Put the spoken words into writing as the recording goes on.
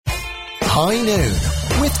High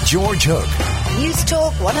Noon with George Hook. News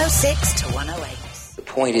Talk 106 to 108. The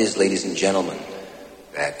point is, ladies and gentlemen,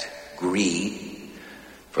 that greed,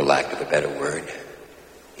 for lack of a better word,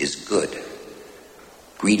 is good.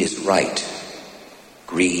 Greed is right.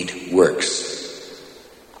 Greed works.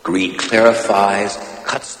 Greed clarifies,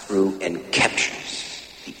 cuts through, and captures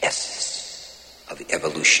the essence of the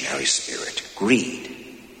evolutionary spirit. Greed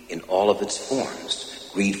in all of its forms.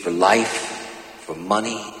 Greed for life, for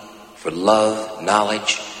money, for love,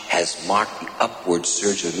 knowledge, has marked the upward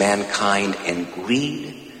surge of mankind, and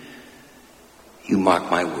greed, you mark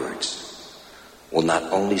my words, will not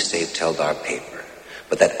only save Teldar Paper,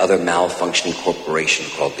 but that other malfunctioning corporation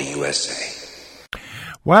called the USA.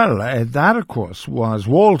 Well, that, of course, was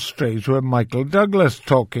Wall Street with Michael Douglas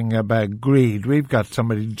talking about greed. We've got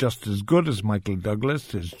somebody just as good as Michael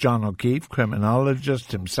Douglas. It's John O'Keefe,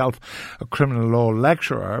 criminologist, himself a criminal law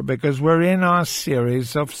lecturer, because we're in our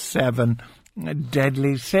series of 7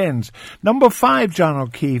 deadly sins. Number 5, John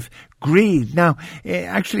O'Keefe, greed. Now,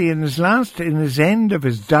 actually, in his end of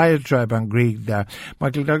his diatribe on greed there,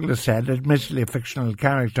 Michael Douglas said, admittedly a fictional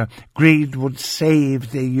character, greed would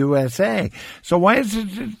save the USA. So why is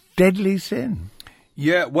it a deadly sin?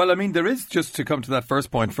 Yeah, well, I mean, there is, just to come to that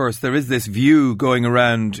first point first, there is this view going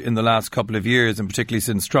around in the last couple of years, and particularly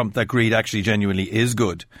since Trump, that greed actually genuinely is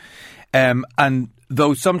good. And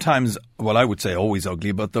though sometimes, well, I would say always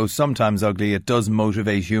ugly, but though sometimes ugly, it does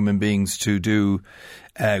motivate human beings to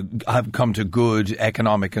have come to good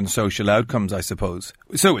economic and social outcomes, I suppose.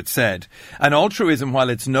 So it's said. And altruism, while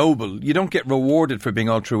it's noble, you don't get rewarded for being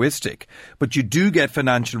altruistic, but you do get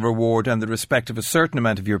financial reward and the respect of a certain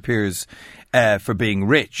amount of your peers for being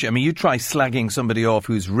rich. I mean, you try slagging somebody off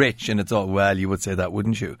who's rich and it's all, well, you would say that,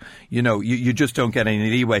 wouldn't you? You know, you just don't get any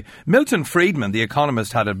leeway. Milton Friedman, the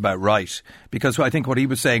economist, had it about right, because I think what he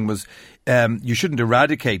was saying was you shouldn't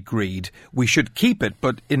eradicate greed. We should keep it,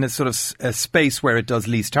 but in a sort of a space where it does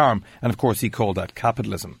least harm. And of course, he called that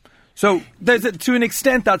capitalism. So to an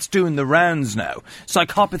extent, that's doing the rounds now.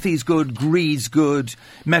 Psychopathy's good, greed's good,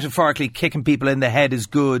 metaphorically kicking people in the head is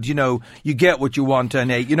good. You know, you get what you want, and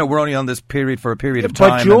we're only on this period for a period of time.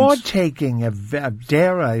 But you're taking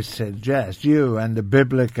dare I suggest, you and the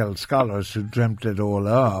biblical scholars who dreamt it all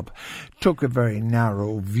up, took a very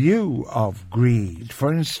narrow view of greed.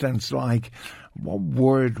 For instance, like, what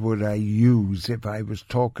word would I use if I was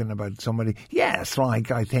talking about somebody? Yes, like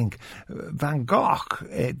I think Van Gogh,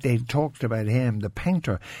 they talked about him, the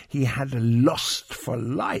painter. He had a lust for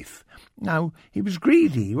life. Now, he was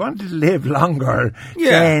greedy. He wanted to live longer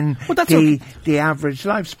than the average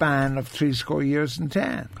lifespan of 70 years and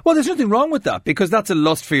 10. Well, there's nothing wrong with that, because that's a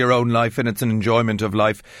lust for your own life and it's an enjoyment of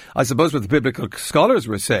life. I suppose what the biblical scholars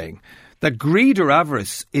were saying, that greed or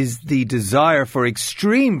avarice is the desire for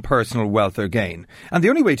extreme personal wealth or gain. And the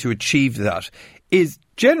only way to achieve that is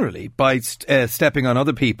generally by stepping on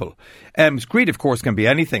other people. Greed, of course, can be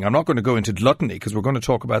anything. I'm not going to go into gluttony because we're going to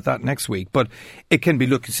talk about that next week. But it can be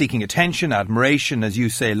seeking attention, admiration, as you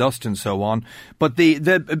say, lust and so on. But the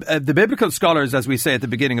biblical scholars, as we say at the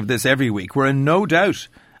beginning of this every week, were in no doubt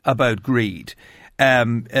about greed.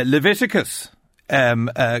 Leviticus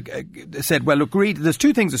said, well, look, greed, there's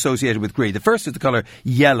 2 things associated with greed. The first is the colour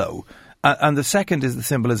yellow, and the second is the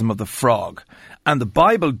symbolism of the frog. And the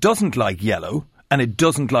Bible doesn't like yellow, and it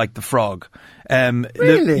doesn't like the frog.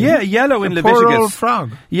 Really? Yellow in the Leviticus. Poor old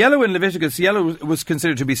frog. Yellow in Leviticus, yellow was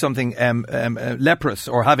considered to be something leprous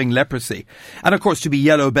or having leprosy. And of course, to be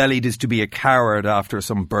yellow-bellied is to be a coward after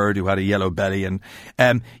some bird who had a yellow belly.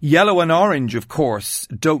 And yellow and orange, of course,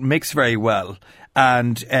 don't mix very well.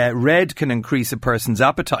 And red can increase a person's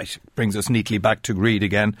appetite. Brings us neatly back to greed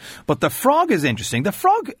again. But the frog is interesting. The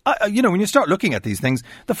frog, when you start looking at these things,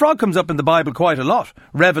 the frog comes up in the Bible quite a lot.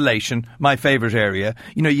 Revelation, my favourite area.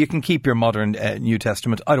 You know, you can keep your modern New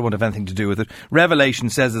Testament. I don't want to have anything to do with it. Revelation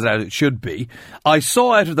says it as it should be. I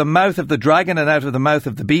saw out of the mouth of the dragon and out of the mouth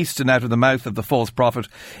of the beast and out of the mouth of the false prophet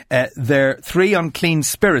there 3 unclean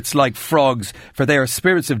spirits like frogs, for they are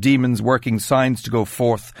spirits of demons working signs to go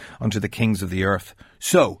forth unto the kings of the earth.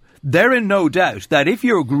 So, they're in no doubt that if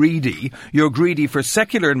you're greedy for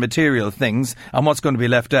secular and material things, and what's going to be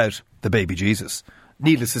left out? The baby Jesus.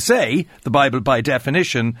 Needless to say, the Bible, by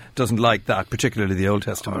definition, doesn't like that, particularly the Old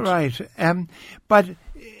Testament. All right. But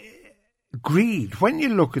greed, when you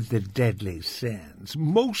look at the deadly sins,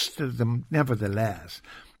 most of them, nevertheless,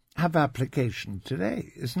 have application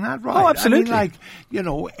today. Isn't that right? Oh, absolutely. I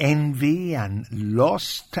mean, envy and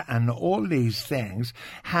lust and all these things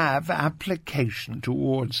have application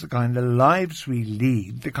towards the kind of lives we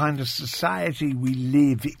lead, the kind of society we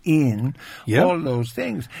live in, all those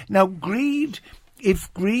things. Now, greed,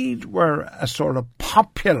 if greed were a sort of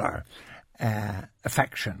popular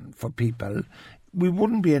affection for people, we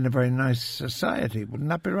wouldn't be in a very nice society. Wouldn't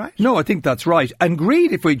that be right? No, I think that's right. And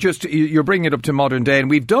greed, if we just, you're bringing it up to modern day, and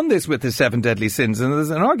we've done this with the 7 deadly sins, and there's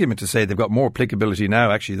an argument to say they've got more applicability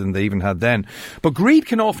now, actually, than they even had then. But greed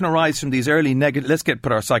can often arise from these early negative,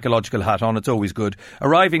 put our psychological hat on, it's always good,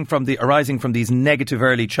 arising from these negative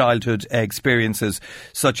early childhood experiences,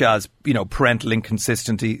 such as, parental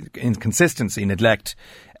inconsistency, neglect,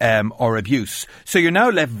 or abuse. So you're now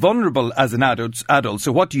left vulnerable as an adult.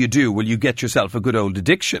 So what do? Well, you get yourself a good old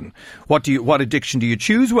addiction. What addiction do you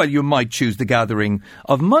choose? Well, you might choose the gathering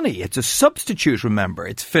of money. It's a substitute, remember.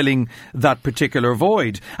 It's filling that particular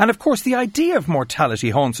void. And of course, the idea of mortality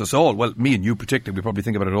haunts us all. Well, me and you particularly, we probably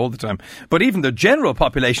think about it all the time. But even the general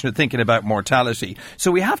population are thinking about mortality. So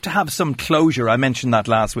we have to have some closure. I mentioned that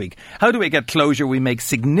last week. How do we get closure? We make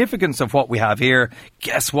significance of what we have here.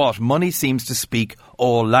 Guess what? Money seems to speak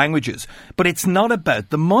all languages. But it's not about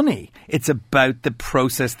the money. It's about the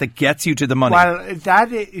process that gets you to the money. Well,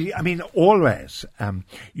 always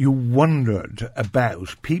you wondered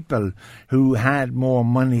about people who had more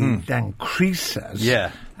money than Croesus.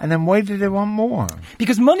 Yeah. And then why did they want more?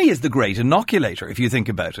 Because money is the great inoculator, if you think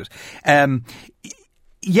about it.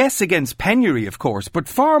 Yes, against penury, of course, but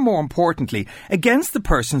far more importantly, against the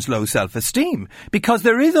person's low self-esteem. Because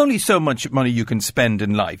there is only so much money you can spend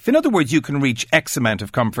in life. In other words, you can reach X amount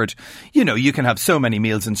of comfort. You can have so many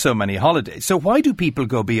meals and so many holidays. So why do people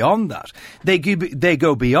go beyond that? They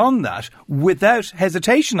go beyond that without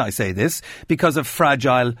hesitation, I say this, because of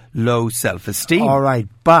fragile, low self-esteem. All right,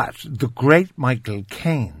 but the great Michael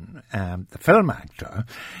Caine, the film actor,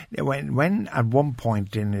 when at one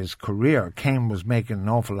point in his career Caine was making an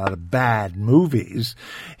awful lot of bad movies,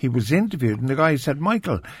 he was interviewed and the guy said,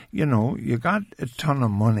 Michael, you got a ton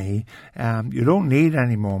of money, you don't need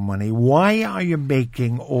any more money. Why are you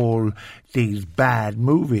making all these bad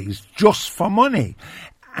movies just for money?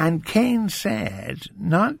 And Caine said,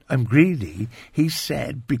 not I'm greedy, he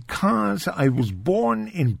said, because I was born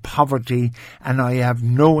in poverty and I have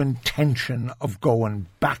no intention of going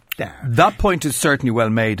back there. That point is certainly well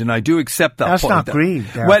made, and I do accept that That's point. That's not greed,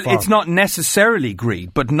 therefore. Well, it's not necessarily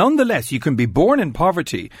greed, but nonetheless, you can be born in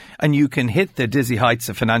poverty and you can hit the dizzy heights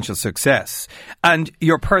of financial success. And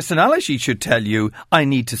your personality should tell you, I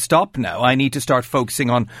need to stop now. I need to start focusing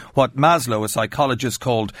on what Maslow, a psychologist,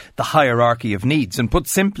 called the hierarchy of needs. And put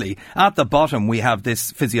simply, at the bottom, we have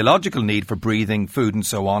this physiological need for breathing, food and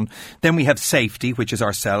so on. Then we have safety, which is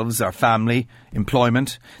ourselves, our family,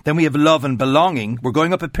 employment. Then we have love and belonging. We're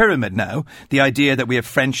going up a pyramid now. The idea that we have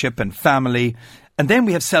friendship and family. And then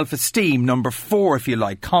we have self-esteem, number 4, if you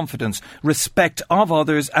like, confidence, respect of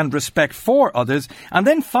others and respect for others. And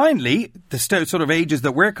then finally, the sort of ages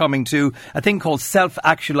that we're coming to, a thing called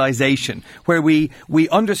self-actualization, where we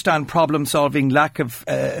understand problem-solving, lack of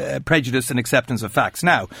prejudice and acceptance of facts.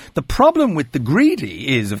 Now, the problem with the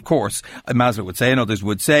greedy is, of course, Maslow would say and others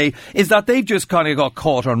would say, is that they've just kind of got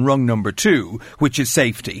caught on rung number 2, which is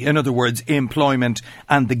safety. In other words, employment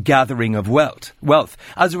and the gathering of wealth.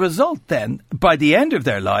 As a result, then, by the end of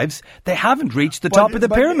their lives, they haven't reached the top of the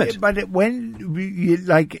pyramid. But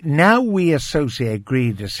now we associate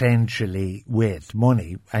greed essentially with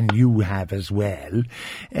money, and you have as well.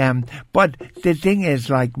 But the thing is,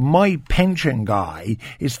 my pension guy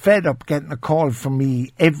is fed up getting a call from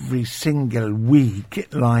me every single week,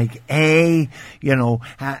 have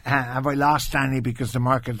I lost any because the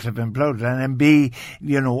markets have imploded? And then B,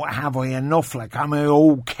 have I enough? Am I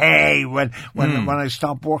okay when I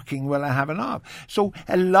stop working? Will I have enough? So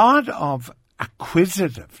a lot of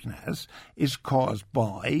acquisitiveness is caused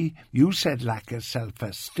by, you said, lack of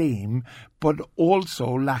self-esteem, but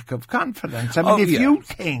also lack of confidence. You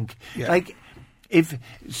think, if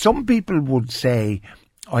some people would say,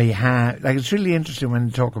 it's really interesting when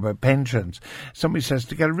you talk about pensions. Somebody says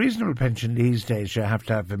to get a reasonable pension these days, you have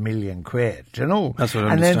to have £1 million, That's what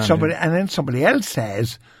I understand. And then somebody else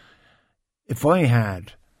says, if I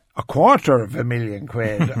had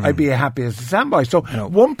 £250,000, I'd be happy as a sandboy. So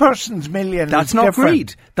one person's million That's is not different.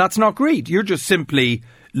 greed. That's not greed. You're just simply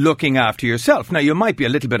looking after yourself. Now, you might be a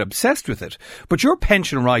little bit obsessed with it, but your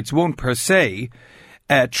pension rights won't per se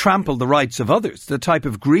trample the rights of others. The type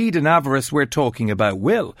of greed and avarice we're talking about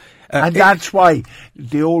will. And that's why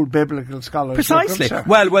the old biblical scholars Precisely.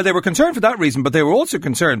 Well, they were concerned for that reason, but they were also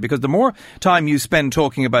concerned because the more time you spend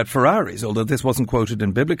talking about Ferraris, although this wasn't quoted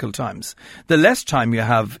in biblical times, the less time you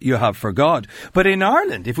have for God. But in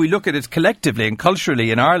Ireland, if we look at it collectively and culturally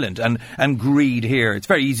in Ireland and greed here, it's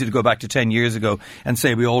very easy to go back to 10 years ago and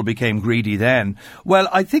say we all became greedy then. Well,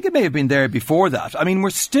 I think it may have been there before that. I mean, we're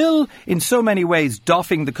still in so many ways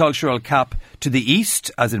doffing the cultural cap to the east,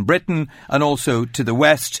 as in Britain, and also to the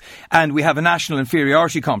west. and we have a national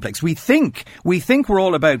inferiority complex. We think we're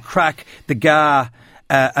all about crack, the GA,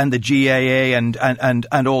 and the GAA and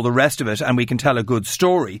all the rest of it, and we can tell a good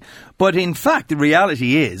story. But in fact, the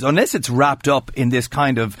reality is, unless it's wrapped up in this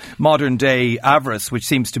kind of modern day avarice, which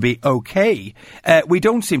seems to be okay, we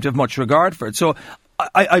don't seem to have much regard for it. So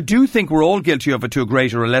I do think we're all guilty of it to a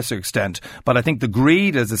greater or lesser extent, but I think the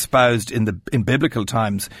greed as espoused in biblical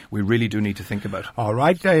times, we really do need to think about. All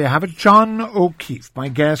right, there you have it. John O'Keefe, my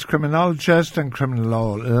guest, criminologist and criminal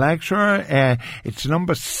law lecturer. It's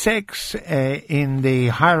number 6 in the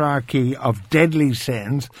hierarchy of deadly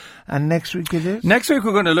sins. And next week it is? Next week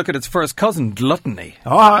we're going to look at its first cousin, gluttony.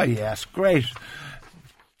 Oh, yes, great.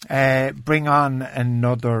 Bring on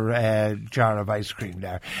another jar of ice cream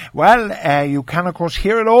there. Well, you can, of course,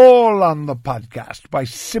 hear it all on the podcast by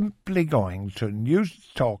simply going to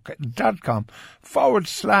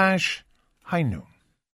newstalk.com/High Noon.